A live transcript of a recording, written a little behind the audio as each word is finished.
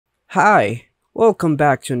Hi, welcome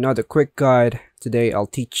back to another quick guide. Today I'll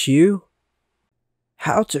teach you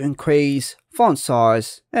how to increase font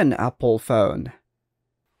size in Apple phone.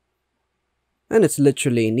 And it's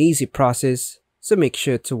literally an easy process, so make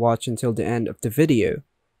sure to watch until the end of the video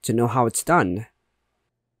to know how it's done.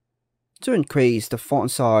 To increase the font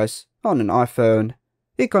size on an iPhone,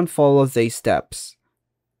 you can follow these steps.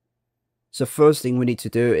 So first thing we need to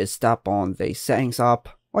do is tap on the settings app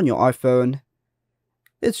on your iPhone.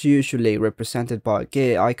 It's usually represented by a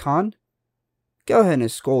gear icon. Go ahead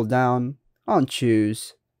and scroll down and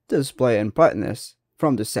choose Display and Brightness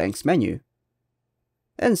from the settings menu.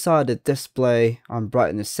 Inside the Display and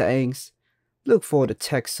Brightness settings, look for the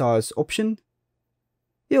text size option.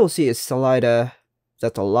 You'll see a slider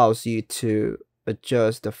that allows you to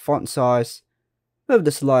adjust the font size. Move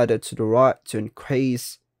the slider to the right to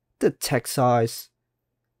increase the text size,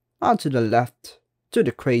 and to the left to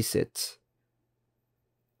decrease it.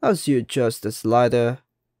 As you adjust the slider,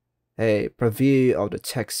 a preview of the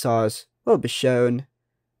text size will be shown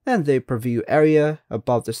in the preview area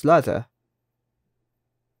above the slider.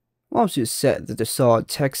 Once you set the desired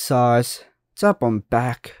text size, tap on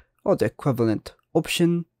Back or the equivalent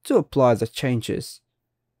option to apply the changes.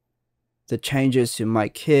 The changes you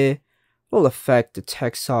make here will affect the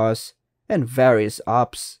text size in various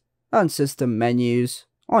apps and system menus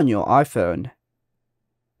on your iPhone.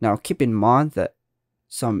 Now keep in mind that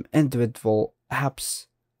some individual apps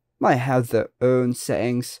might have their own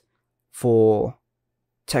settings for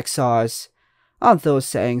text size, and those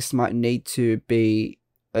settings might need to be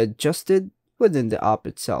adjusted within the app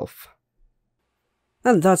itself.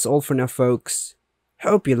 And that's all for now, folks.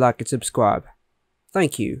 Hope you like and subscribe.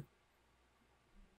 Thank you.